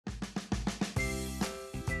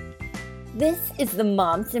This is the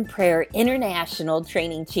Moms in Prayer International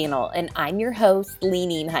Training Channel, and I'm your host,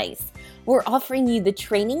 Leanine Heiss. We're offering you the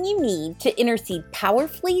training you need to intercede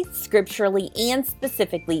powerfully, scripturally, and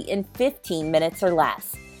specifically in 15 minutes or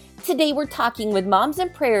less. Today, we're talking with Moms in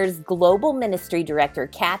Prayer's Global Ministry Director,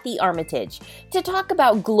 Kathy Armitage, to talk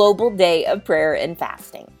about Global Day of Prayer and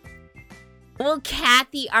Fasting. Well,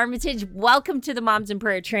 Kathy Armitage, welcome to the Moms in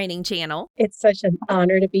Prayer Training Channel. It's such an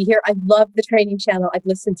honor to be here. I love the training channel. I've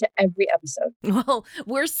listened to every episode. Well,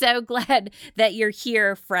 we're so glad that you're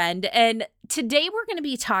here, friend. And today we're going to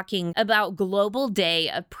be talking about Global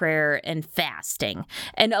Day of Prayer and Fasting.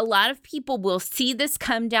 And a lot of people will see this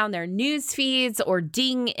come down their news feeds or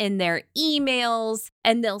ding in their emails,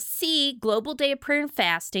 and they'll see Global Day of Prayer and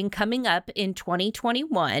Fasting coming up in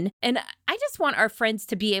 2021. And I just want our friends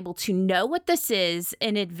to be able to know what this is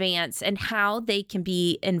in advance and how they can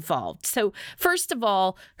be involved. So first of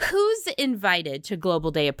all, who's invited to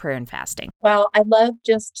Global Day of Prayer and Fasting? Well, I love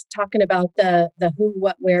just talking about the who,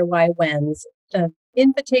 what, where, why, whens. The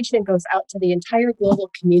invitation goes out to the entire global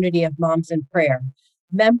community of Moms in Prayer.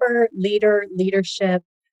 Member, leader, leadership,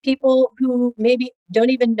 people who maybe don't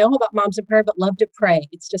even know about Moms in Prayer but love to pray.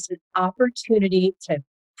 It's just an opportunity to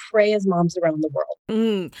pray as moms around the world.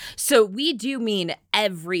 So we do mean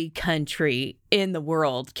every country in the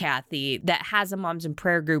world, Kathy, that has a Moms in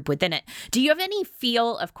Prayer group within it. Do you have any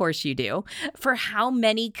feel, of course you do, for how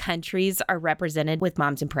many countries are represented with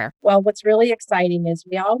Moms in Prayer? Well, what's really exciting is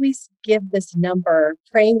we always give this number,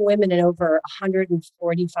 praying women in over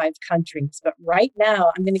 145 countries. But right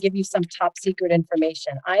now, I'm going to give you some top secret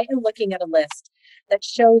information. I am looking at a list that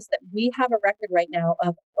shows that we have a record right now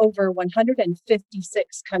of over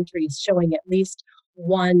 156 countries showing at least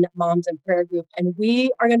one Moms in Prayer group. And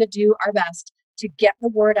we are going to do our best to get the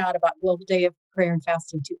word out about Global Day of Prayer and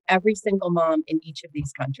Fasting to every single mom in each of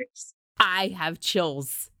these countries. I have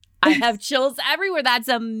chills. I have chills everywhere. That's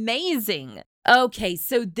amazing. Okay,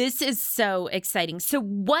 so this is so exciting. So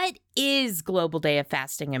what is Global Day of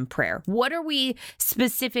Fasting and Prayer? What are we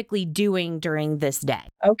specifically doing during this day?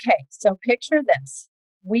 Okay, so picture this.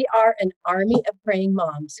 We are an army of praying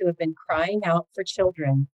moms who have been crying out for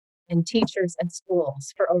children and teachers and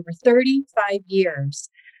schools for over 35 years.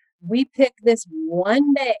 We pick this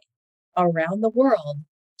one day around the world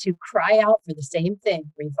to cry out for the same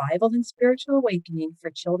thing, revival and spiritual awakening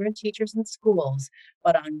for children, teachers, and schools,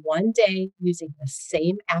 but on one day using the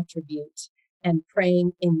same attribute and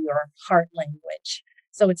praying in your heart language.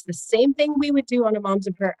 So it's the same thing we would do on a Moms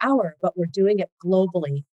in Prayer hour, but we're doing it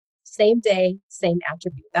globally. Same day, same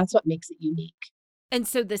attribute. That's what makes it unique. And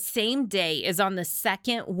so the same day is on the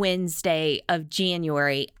second Wednesday of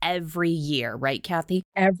January every year, right, Kathy?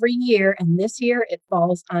 Every year, and this year it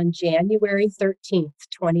falls on January 13th,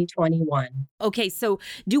 2021. Okay, so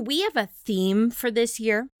do we have a theme for this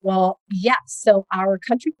year? Well, yes. So our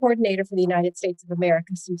country coordinator for the United States of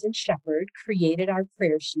America, Susan Shepard, created our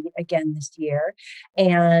prayer sheet again this year.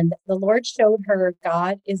 And the Lord showed her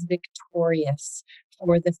God is victorious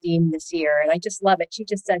for the theme this year. And I just love it. She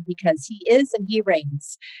just said, because he is and he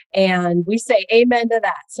reigns. And we say amen to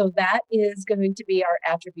that. So that is going to be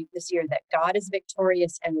our attribute this year, that God is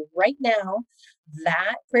victorious. And right now,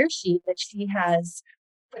 that prayer sheet that she has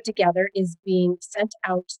put together is being sent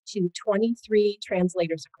out to 23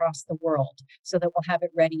 translators across the world so that we'll have it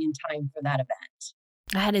ready in time for that event.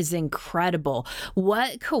 That is incredible.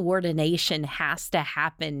 What coordination has to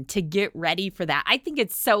happen to get ready for that? I think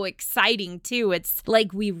it's so exciting too. It's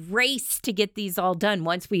like we race to get these all done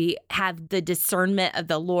once we have the discernment of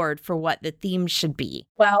the Lord for what the theme should be.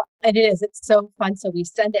 Well, it is. It's so fun. So we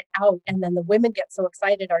send it out and then the women get so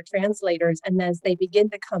excited, our translators. And as they begin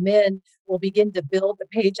to come in, we'll begin to build the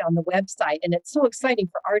page on the website. And it's so exciting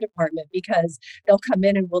for our department because they'll come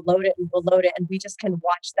in and we'll load it and we'll load it. And we just can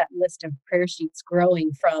watch that list of prayer sheets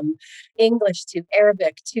growing from English to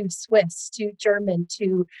Arabic to Swiss to German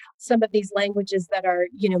to some of these languages that are,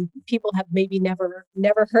 people have maybe never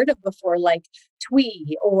heard of before, like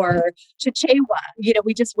Twi or Chichewa.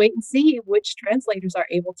 We just wait and see which translators are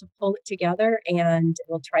able to pull it together, and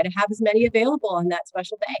we'll try to have as many available on that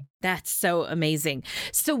special day. That's so amazing.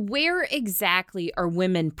 So where exactly are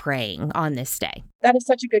women praying on this day? That is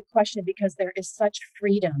such a good question because there is such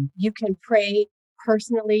freedom. You can pray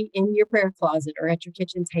personally in your prayer closet or at your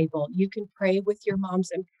kitchen table. You can pray with your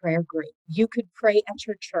Moms in Prayer group. You could pray at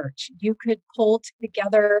your church. You could pull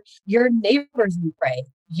together your neighbors and pray.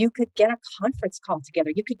 You could get a conference call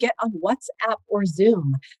together. You could get on WhatsApp or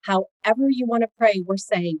Zoom. However you want to pray, we're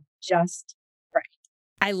saying just pray.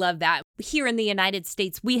 I love that. Here in the United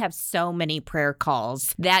States, we have so many prayer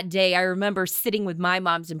calls. That day, I remember sitting with my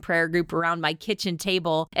moms in prayer group around my kitchen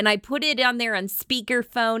table, and I put it on there on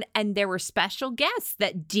speakerphone, and there were special guests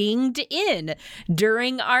that dinged in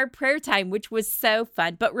during our prayer time, which was so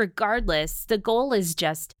fun. But regardless, the goal is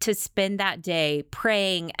just to spend that day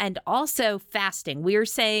praying and also fasting. We are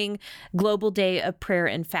saying Global Day of Prayer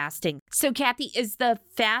and Fasting. So, Kathy, is the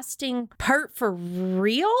fasting part for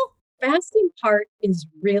real? Fasting part is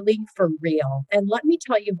really for real. And let me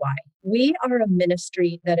tell you why. We are a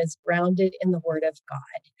ministry that is grounded in the Word of God.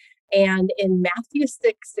 And in Matthew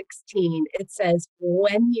 6:16, it says,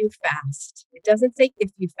 when you fast. It doesn't say if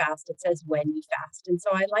you fast, it says when you fast. And so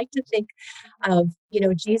I like to think of,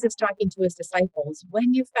 Jesus talking to his disciples,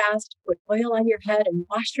 when you fast, put oil on your head and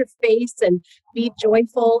wash your face and be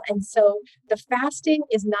joyful. And so the fasting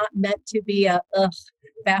is not meant to be a ugh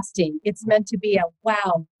fasting. It's meant to be a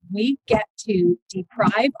wow, we get to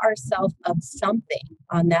deprive ourselves of something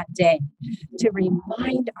on that day to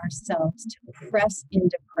remind ourselves to press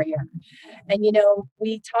into prayer. And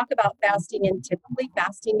we talk about fasting, and typically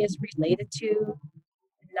fasting is related to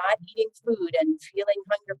not eating food and feeling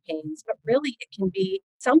hunger pains, but really it can be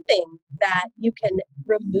something that you can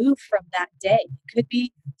remove from that day. It could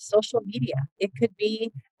be social media, it could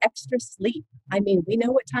be extra sleep. I mean, we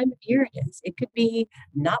know what time of year it is. It could be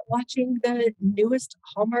not watching the newest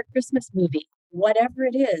Hallmark Christmas movie. Whatever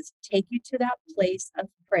it is, take you to that place of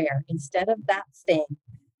prayer. Instead of that thing,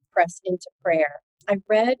 press into prayer. I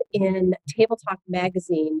read in Table Talk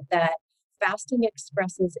magazine that fasting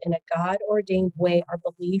expresses in a God ordained way our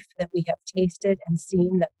belief that we have tasted and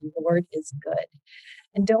seen that the Lord is good.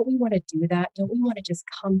 And don't we want to do that? Don't we want to just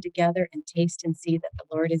come together and taste and see that the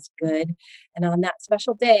Lord is good? And on that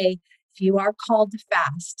special day, if you are called to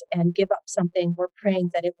fast and give up something, we're praying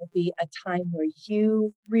that it will be a time where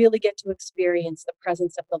you really get to experience the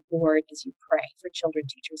presence of the Lord as you pray for children,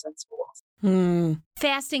 teachers, and schools.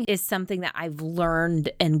 Fasting is something that I've learned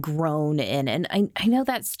and grown in. And I know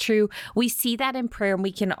that's true. We see that in prayer, and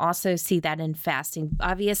we can also see that in fasting.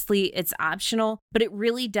 Obviously, it's optional, but it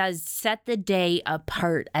really does set the day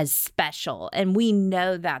apart as special. And we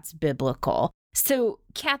know that's biblical. So,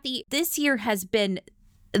 Kathy, this year has been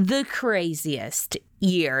the craziest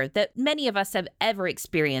year that many of us have ever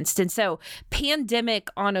experienced. And so pandemic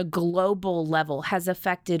on a global level has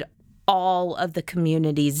affected all of the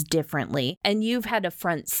communities differently. And you've had a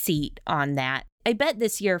front seat on that. I bet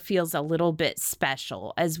this year feels a little bit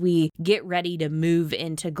special as we get ready to move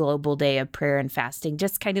into Global Day of Prayer and Fasting,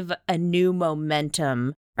 just kind of a new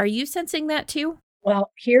momentum. Are you sensing that too?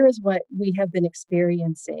 Well, here is what we have been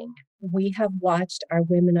experiencing. We have watched our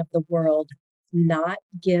women of the world not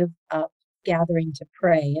give up gathering to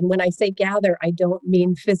pray. And when I say gather, I don't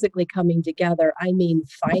mean physically coming together. I mean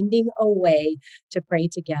finding a way to pray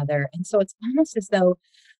together. And so it's almost as though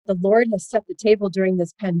the Lord has set the table during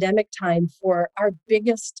this pandemic time for our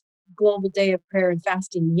biggest global day of prayer and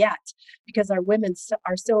fasting yet, because our women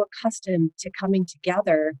are so accustomed to coming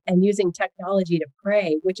together and using technology to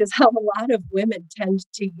pray, which is how a lot of women tend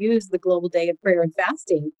to use the global day of prayer and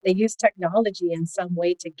fasting. They use technology in some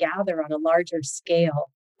way to gather on a larger scale.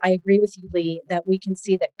 I agree with you, Lee, that we can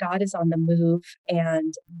see that God is on the move.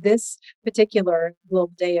 And this particular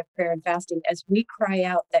global day of prayer and fasting, as we cry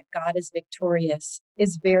out that God is victorious,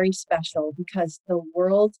 is very special because the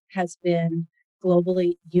world has been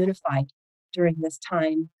globally unified during this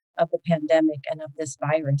time of the pandemic and of this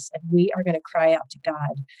virus. And we are going to cry out to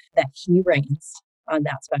God that He reigns on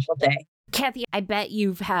that special day. Kathy, I bet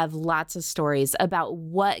you have lots of stories about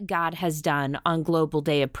what God has done on Global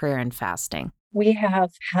Day of Prayer and Fasting. We have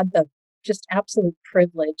had the just absolute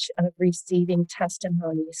privilege of receiving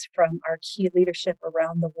testimonies from our key leadership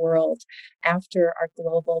around the world after our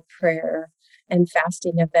global prayer and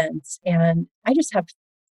fasting events. And I just have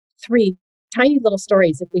 3 tiny little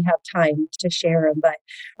stories if we have time to share them. But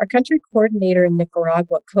our country coordinator in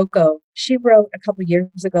Nicaragua, Coco, she wrote a couple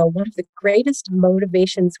years ago, one of the greatest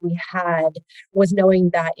motivations we had was knowing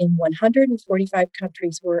that in 145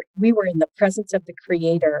 countries we were in the presence of the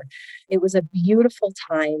Creator. It was a beautiful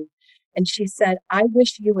time. And she said, I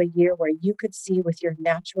wish you a year where you could see with your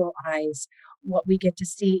natural eyes what we get to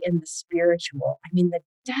see in the spiritual. I mean, the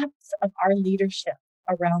depths of our leadership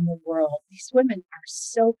around the world. These women are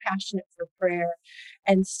so passionate for prayer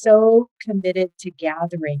and so committed to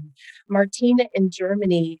gathering. Martina in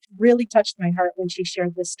Germany really touched my heart when she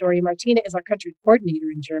shared this story. Martina is our country coordinator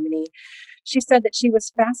in Germany. She said that she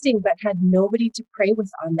was fasting but had nobody to pray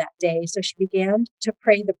with on that day. So she began to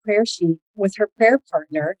pray the prayer sheet with her prayer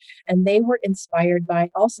partner, and they were inspired by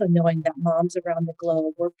also knowing that moms around the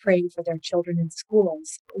globe were praying for their children in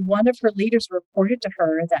schools. One of her leaders reported to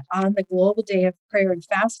her that on the Global Day of Prayer and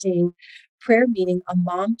Fasting prayer meeting, a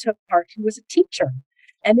mom took part who was a teacher.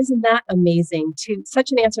 And isn't that amazing? To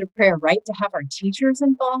such an answer to prayer, right? To have our teachers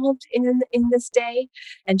involved in this day.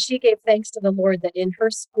 And she gave thanks to the Lord that in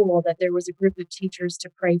her school that there was a group of teachers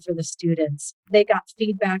to pray for the students. They got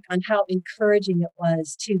feedback on how encouraging it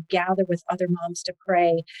was to gather with other moms to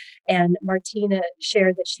pray. And Martina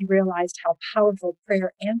shared that she realized how powerful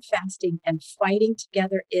prayer and fasting and fighting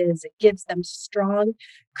together is. It gives them strong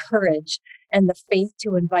courage and the faith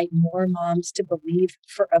to invite more moms to believe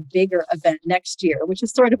for a bigger event next year, which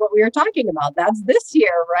is sort of what we were talking about. That's this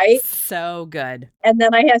year, right? So good. And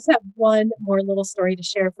then I just have one more little story to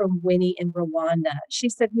share from Winnie in Rwanda. She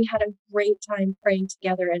said, we had a great time praying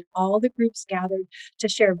together, and all the groups gathered to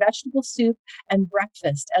share vegetable soup and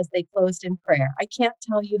breakfast as they closed in prayer. I can't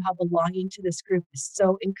tell you how belonging to this group is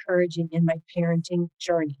so encouraging in my parenting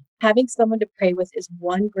journey. Having someone to pray with is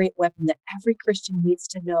one great weapon that every Christian needs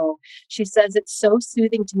to know. She says it's so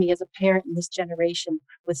soothing to me as a parent in this generation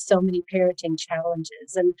with so many parenting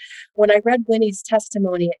challenges. And when I read Winnie's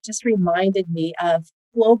testimony, it just reminded me of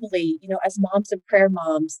globally, as moms and prayer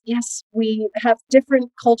moms, yes, we have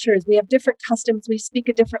different cultures, we have different customs, we speak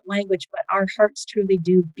a different language, but our hearts truly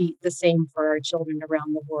do beat the same for our children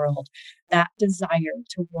around the world. That desire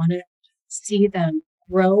to want to see them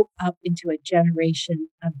grow up into a generation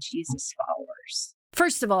of Jesus followers.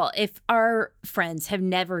 First of all, if our friends have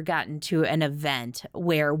never gotten to an event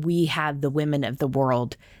where we have the women of the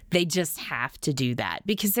world, they just have to do that,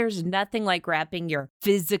 because there's nothing like wrapping your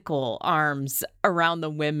physical arms around the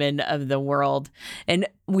women of the world. And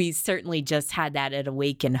we certainly just had that at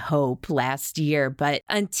Awaken Hope last year. But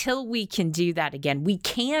until we can do that again, we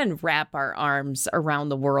can wrap our arms around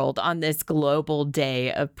the world on this global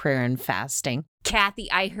day of prayer and fasting.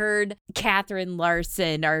 Kathy, I heard Catherine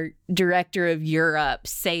Larson, our director of Europe,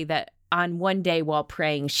 say that on one day while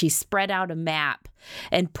praying, she spread out a map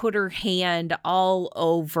and put her hand all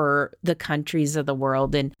over the countries of the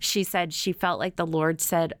world. And she said she felt like the Lord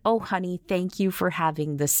said, "Oh, honey, thank you for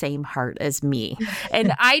having the same heart as me."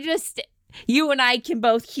 And you and I can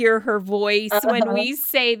both hear her voice when we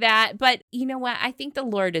say that. But you know what? I think the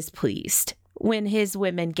Lord is pleased when his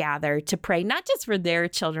women gather to pray, not just for their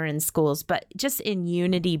children in schools, but just in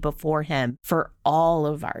unity before him for all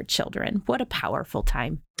of our children. What a powerful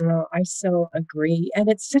time. Oh, I so agree. And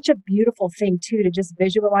it's such a beautiful thing, too, to just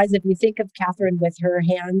visualize. If you think of Catherine with her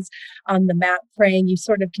hands on the mat praying, you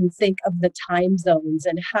sort of can think of the time zones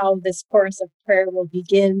and how this chorus of prayer will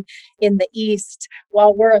begin in the East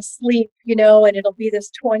while we're asleep, and it'll be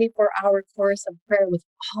this 24-hour chorus of prayer with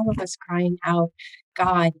all of us crying out,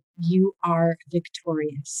 God, you are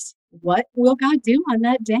victorious. What will God do on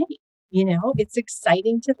that day? It's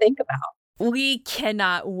exciting to think about. We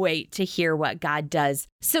cannot wait to hear what God does.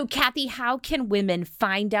 So, Kathy, how can women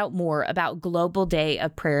find out more about Global Day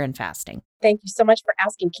of Prayer and Fasting? Thank you so much for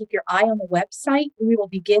asking. Keep your eye on the website. We will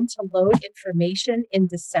begin to load information in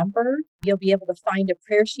December. You'll be able to find a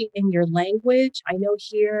prayer sheet in your language. I know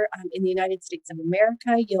here in the United States of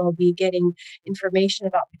America, you'll be getting information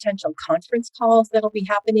about potential conference calls that'll be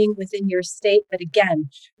happening within your state. But again,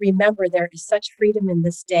 remember, there is such freedom in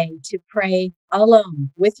this day to pray alone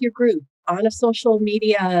with your group on a social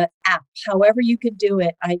media app, however you could do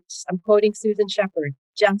it. I'm quoting Susan Shepard,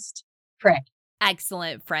 just pray.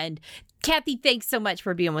 Excellent, friend. Kathy, thanks so much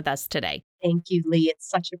for being with us today. Thank you, Lee. It's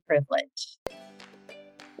such a privilege.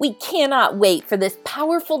 We cannot wait for this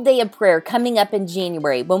powerful day of prayer coming up in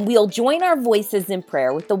January, when we'll join our voices in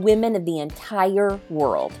prayer with the women of the entire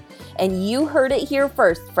world. And you heard it here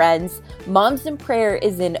first, friends. Moms in Prayer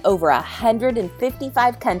is in over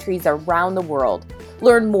 155 countries around the world.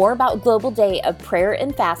 Learn more about Global Day of Prayer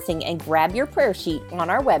and Fasting and grab your prayer sheet on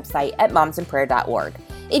our website at momsinprayer.org.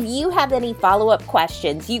 If you have any follow-up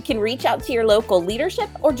questions, you can reach out to your local leadership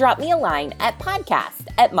or drop me a line at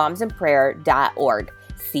podcast@momsinprayer.org.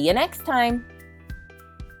 See you next time.